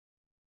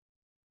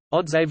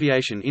Qods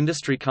Aviation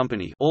Industry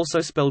Company, also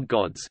spelled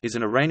Qods, is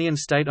an Iranian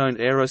state-owned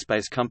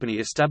aerospace company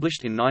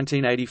established in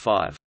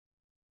 1985.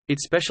 It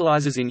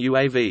specializes in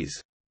UAVs.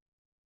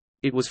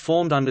 It was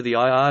formed under the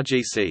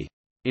IRGC.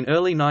 In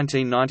early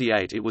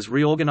 1998 it was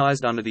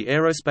reorganized under the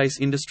Aerospace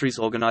Industries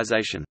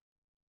Organization.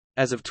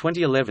 As of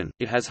 2011,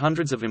 it has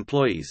hundreds of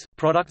employees.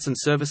 Products and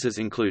services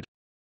include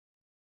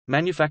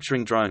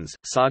manufacturing drones,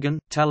 Sargon,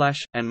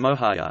 Talash, and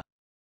Mohaya.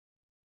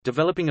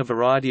 Developing a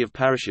variety of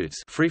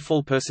parachutes,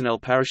 free-fall personnel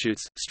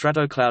parachutes,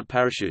 strato-cloud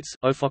parachutes,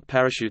 OFOC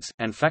parachutes,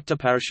 and factor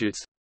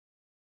parachutes.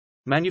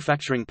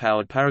 Manufacturing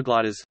powered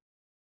paragliders.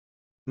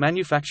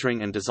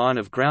 Manufacturing and design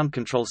of ground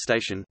control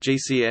station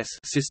 (GCS)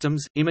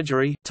 systems,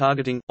 imagery,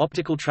 targeting,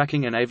 optical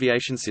tracking and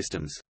aviation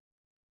systems.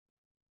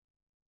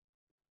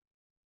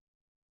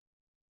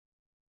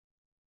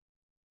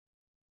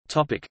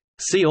 Topic: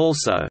 See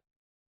also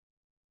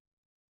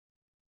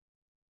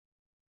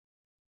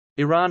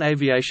Iran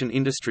Aviation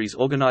Industries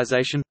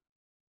Organization,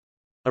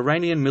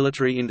 Iranian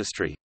military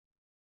industry.